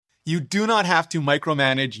You do not have to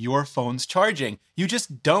micromanage your phone's charging. You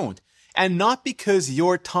just don't. And not because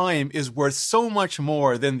your time is worth so much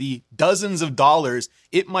more than the dozens of dollars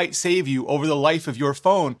it might save you over the life of your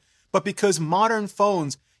phone, but because modern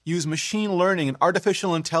phones use machine learning and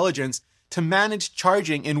artificial intelligence to manage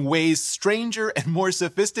charging in ways stranger and more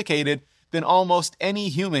sophisticated than almost any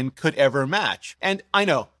human could ever match. And I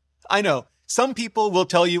know, some people will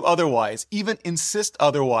tell you otherwise, even insist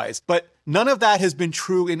otherwise, but none of that has been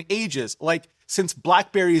true in ages, like since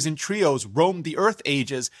BlackBerrys and Trios roamed the Earth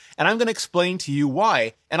ages, and I'm going to explain to you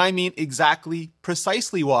why, and I mean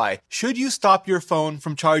precisely why. Should you stop your phone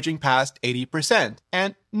from charging past 80%?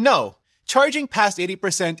 And no, charging past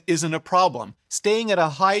 80% isn't a problem. Staying at a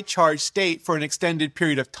high charge state for an extended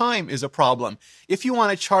period of time is a problem. If you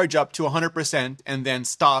want to charge up to 100% and then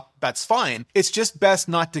stop, that's fine. It's just best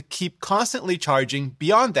not to keep constantly charging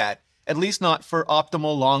beyond that, at least not for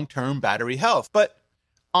optimal long-term battery health. But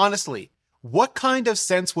honestly, what kind of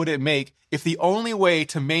sense would it make if the only way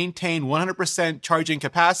to maintain 100% charging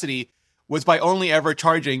capacity was by only ever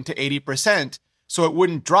charging to 80%, so it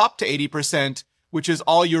wouldn't drop to 80%, which is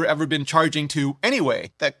all you've ever been charging to anyway?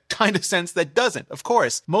 That kind of sense that doesn't, of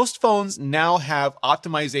course. Most phones now have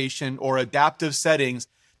optimization or adaptive settings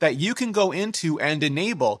that you can go into and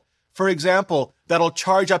enable. For example, that'll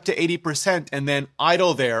charge up to 80% and then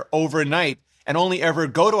idle there overnight and only ever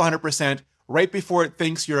go to 100% right before it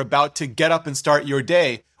thinks you're about to get up and start your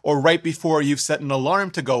day, or right before you've set an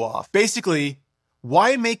alarm to go off. Basically,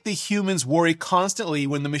 why make the humans worry constantly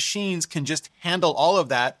when the machines can just handle all of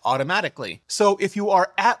that automatically? So if you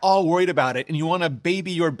are at all worried about it and you want to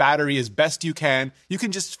baby your battery as best you can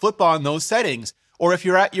just flip on those settings. Or if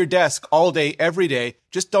you're at your desk all day, every day,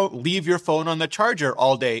 just don't leave your phone on the charger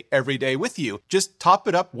all day, every day with you. Just top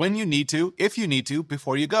it up when you need to, if you need to,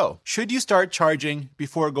 before you go. Should you start charging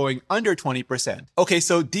before going under 20%? Okay,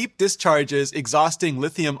 so deep discharges exhausting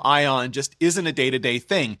lithium ion just isn't a day-to-day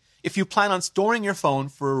thing. If you plan on storing your phone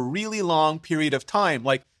for a really long period of time,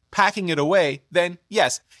 like packing it away, then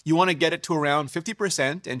yes, you want to get it to around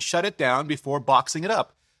 50% and shut it down before boxing it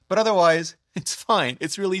up. But otherwise, it's fine.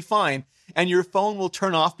 It's really fine. And your phone will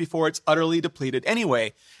turn off before it's utterly depleted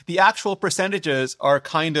anyway. The actual percentages are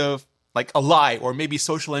kind of like a lie or maybe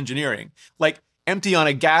social engineering. Like empty on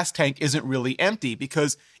a gas tank isn't really empty,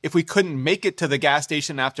 because if we couldn't make it to the gas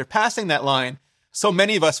station after passing that line, so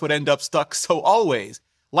many of us would end up stuck so always.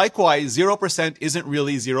 Likewise, 0% isn't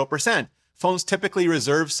really 0%. Phones typically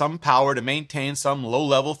reserve some power to maintain some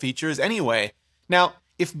low-level features anyway. Now,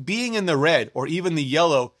 if being in the red or even the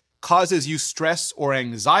yellow causes you stress or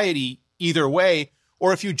anxiety either way,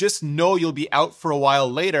 or if you just know you'll be out for a while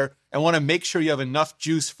later and want to make sure you have enough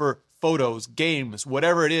juice for photos, games,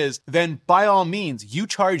 whatever it is, then by all means, you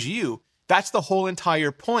charge you. That's the whole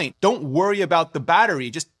entire point. Don't worry about the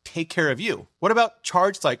battery, just take care of you. What about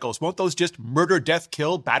charge cycles? Won't those just murder, death,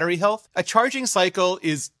 kill battery health? A charging cycle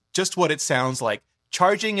is just what it sounds like.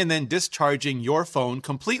 Charging and then discharging your phone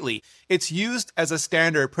completely. It's used as a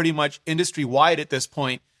standard pretty much industry-wide at this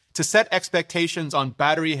point to set expectations on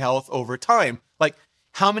battery health over time, like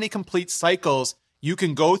how many complete cycles you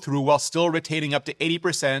can go through while still retaining up to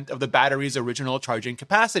 80% of the battery's original charging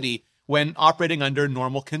capacity when operating under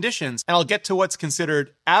normal conditions. And I'll get to what's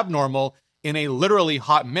considered abnormal in a literally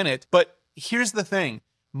hot minute, but here's the thing.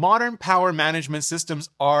 Modern power management systems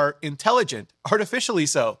are intelligent, artificially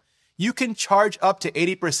so. You can charge up to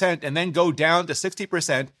 80% and then go down to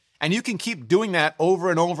 60%, and you can keep doing that over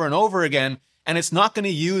and over and over again, and it's not going to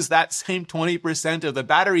use that same 20% of the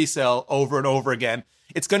battery cell over and over again.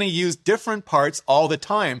 It's going to use different parts all the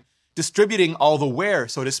time, distributing all the wear,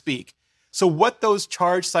 so to speak. So what those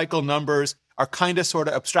charge cycle numbers are kind of sort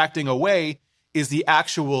of abstracting away is the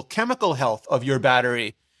actual chemical health of your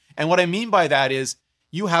battery. And what I mean by that is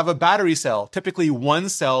you have a battery cell, typically one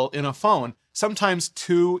cell in a phone, sometimes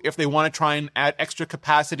two if they want to try and add extra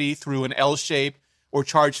capacity through an L shape or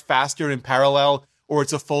charge faster in parallel, or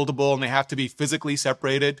it's a foldable and they have to be physically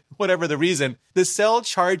separated, whatever the reason. The cell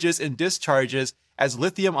charges and discharges as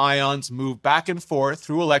lithium ions move back and forth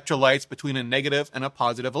through electrolytes between a negative and a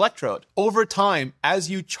positive electrode. Over time, as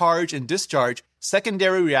you charge and discharge,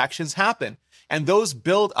 secondary reactions happen, and those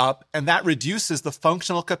build up, and that reduces the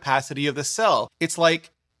functional capacity of the cell. It's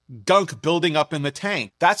like gunk building up in the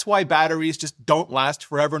tank. That's why batteries just don't last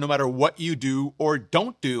forever no matter what you do or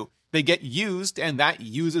don't do. They get used, and that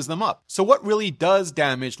uses them up. So what really does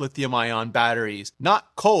damage lithium-ion batteries?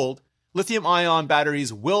 Not cold. Lithium-ion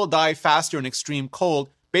batteries will die faster in extreme cold,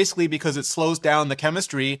 basically because it slows down the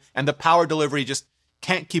chemistry and the power delivery just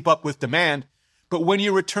can't keep up with demand. But when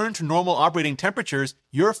you return to normal operating temperatures,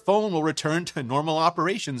 your phone will return to normal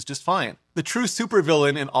operations just fine. The true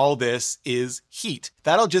supervillain in all this is heat.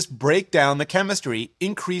 That'll just break down the chemistry,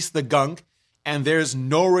 increase the gunk, and there's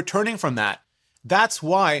no returning from that. That's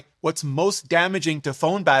why what's most damaging to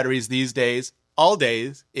phone batteries these days, all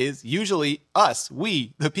days, is usually us,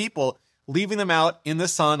 we, the people, leaving them out in the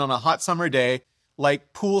sun on a hot summer day,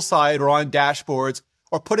 like poolside or on dashboards,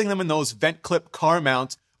 or putting them in those vent clip car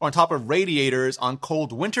mounts or on top of radiators on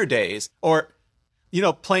cold winter days, or,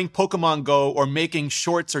 playing Pokemon Go or making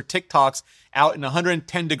shorts or TikToks out in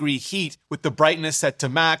 110-degree heat with the brightness set to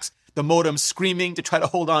max, the modem screaming to try to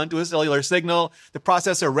hold on to a cellular signal, the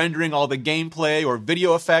processor rendering all the gameplay or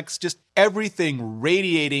video effects, just everything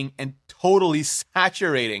radiating and totally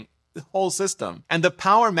saturating the whole system. And the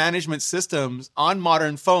power management systems on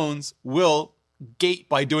modern phones will gate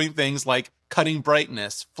by doing things like cutting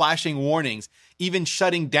brightness, flashing warnings, even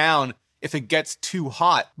shutting down if it gets too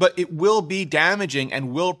hot. But it will be damaging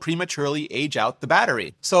and will prematurely age out the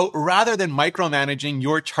battery. So rather than micromanaging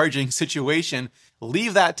your charging situation,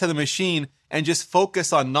 leave that to the machine and just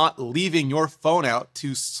focus on not leaving your phone out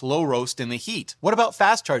to slow roast in the heat. What about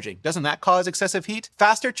fast charging? Doesn't that cause excessive heat?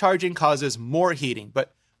 Faster charging causes more heating,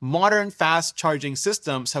 but modern fast charging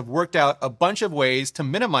systems have worked out a bunch of ways to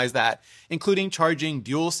minimize that, including charging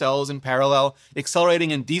dual cells in parallel,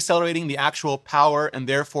 accelerating and decelerating the actual power and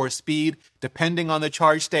therefore speed, depending on the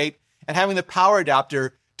charge state, and having the power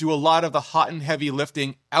adapter do a lot of the hot and heavy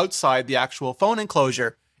lifting outside the actual phone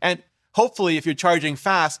enclosure. And hopefully, if you're charging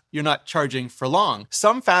fast, you're not charging for long.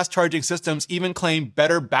 Some fast charging systems even claim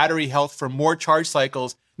better battery health for more charge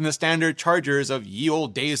cycles than the standard chargers of ye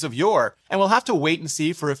old days of yore. And we'll have to wait and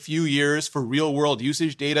see for a few years for real-world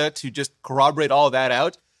usage data to just corroborate all that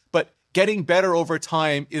out. But getting better over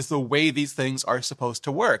time is the way these things are supposed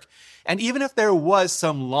to work. And even if there was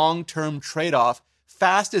some long-term trade-off,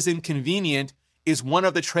 fast is inconvenient is one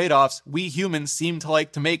of the trade-offs we humans seem to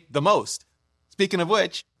like to make the most. Speaking of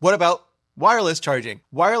which, what about wireless charging?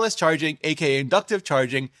 Wireless charging, aka inductive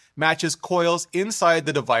charging, matches coils inside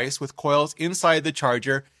the device with coils inside the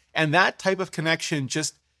charger, and that type of connection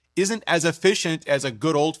just isn't as efficient as a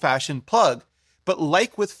good old-fashioned plug. But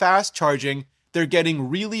like with fast charging, they're getting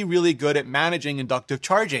really, really good at managing inductive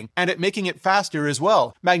charging and at making it faster as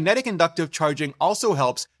well. Magnetic inductive charging also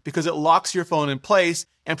helps because it locks your phone in place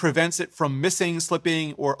and prevents it from missing,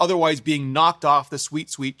 slipping, or otherwise being knocked off the sweet,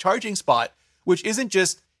 sweet charging spot, which isn't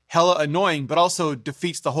just hella annoying, but also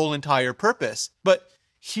defeats the whole entire purpose. But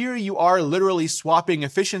here you are literally swapping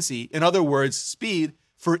efficiency, in other words, speed,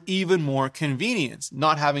 for even more convenience,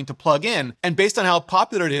 not having to plug in. And based on how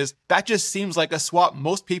popular it is, that just seems like a swap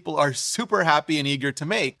most people are super happy and eager to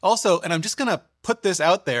make. Also, and I'm just gonna put this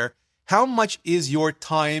out there, how much is your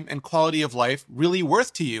time and quality of life really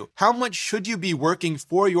worth to you? How much should you be working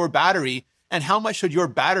for your battery? And how much should your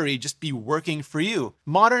battery just be working for you?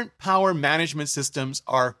 Modern power management systems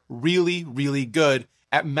are really, really good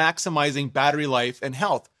at maximizing battery life and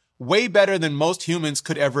health, way better than most humans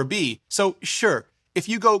could ever be. So sure, if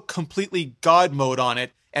you go completely God mode on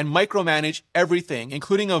it and micromanage everything,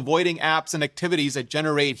 including avoiding apps and activities that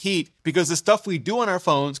generate heat, because the stuff we do on our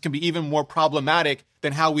phones can be even more problematic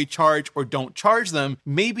than how we charge or don't charge them,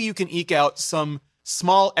 maybe you can eke out some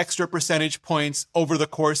small extra percentage points over the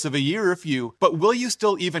course of a year or few. But will you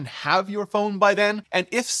still even have your phone by then? And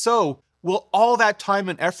if so, will all that time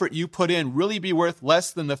and effort you put in really be worth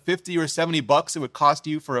less than the 50 or 70 bucks it would cost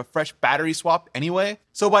you for a fresh battery swap anyway?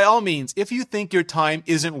 So by all means, if you think your time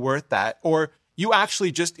isn't worth that, or you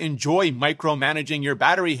actually just enjoy micromanaging your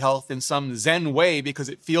battery health in some zen way because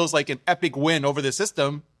it feels like an epic win over the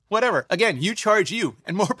system, whatever. Again, you charge you,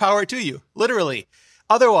 and more power to you, literally.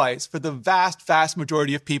 Otherwise, for the vast, vast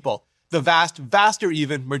majority of people, the vast, vaster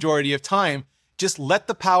even majority of time, just let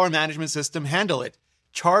the power management system handle it.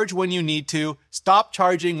 Charge when you need to, stop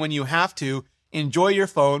charging when you have to, enjoy your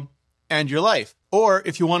phone and your life. Or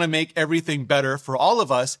if you want to make everything better for all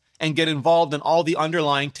of us and get involved in all the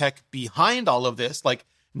underlying tech behind all of this, like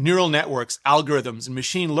neural networks, algorithms, and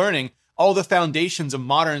machine learning, all the foundations of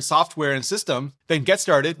modern software and systems, then get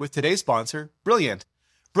started with today's sponsor, Brilliant.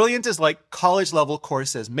 Brilliant is like college-level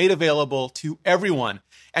courses made available to everyone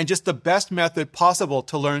and just the best method possible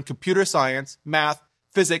to learn computer science, math,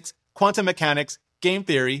 physics, quantum mechanics, game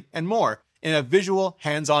theory, and more in a visual,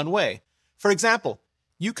 hands-on way. For example,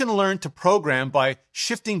 you can learn to program by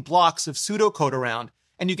shifting blocks of pseudocode around,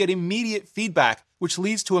 and you get immediate feedback, which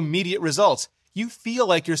leads to immediate results. You feel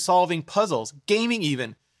like you're solving puzzles, gaming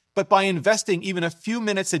even. But by investing even a few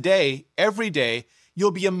minutes a day, every day,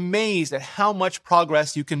 you'll be amazed at how much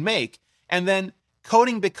progress you can make. And then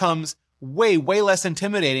coding becomes way less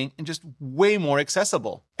intimidating and just way more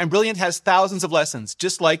accessible. And Brilliant has thousands of lessons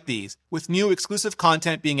just like these, with new exclusive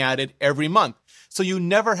content being added every month. So you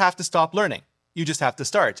never have to stop learning. You just have to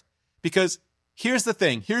start. Because here's the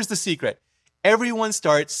thing, here's the secret. Everyone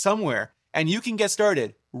starts somewhere, and you can get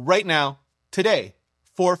started right now, today,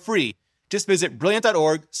 for free. Just visit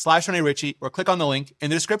brilliant.org/ReneRitchie or click on the link in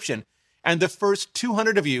the description. And the first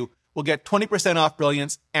 200 of you will get 20% off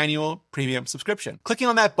Brilliant's annual premium subscription. Clicking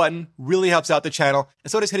on that button really helps out the channel,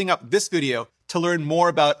 and so does hitting up this video to learn more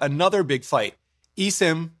about another big fight,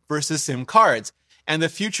 eSIM versus SIM cards, and the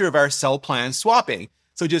future of our cell plan swapping.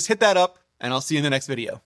 So just hit that up, and I'll see you in the next video.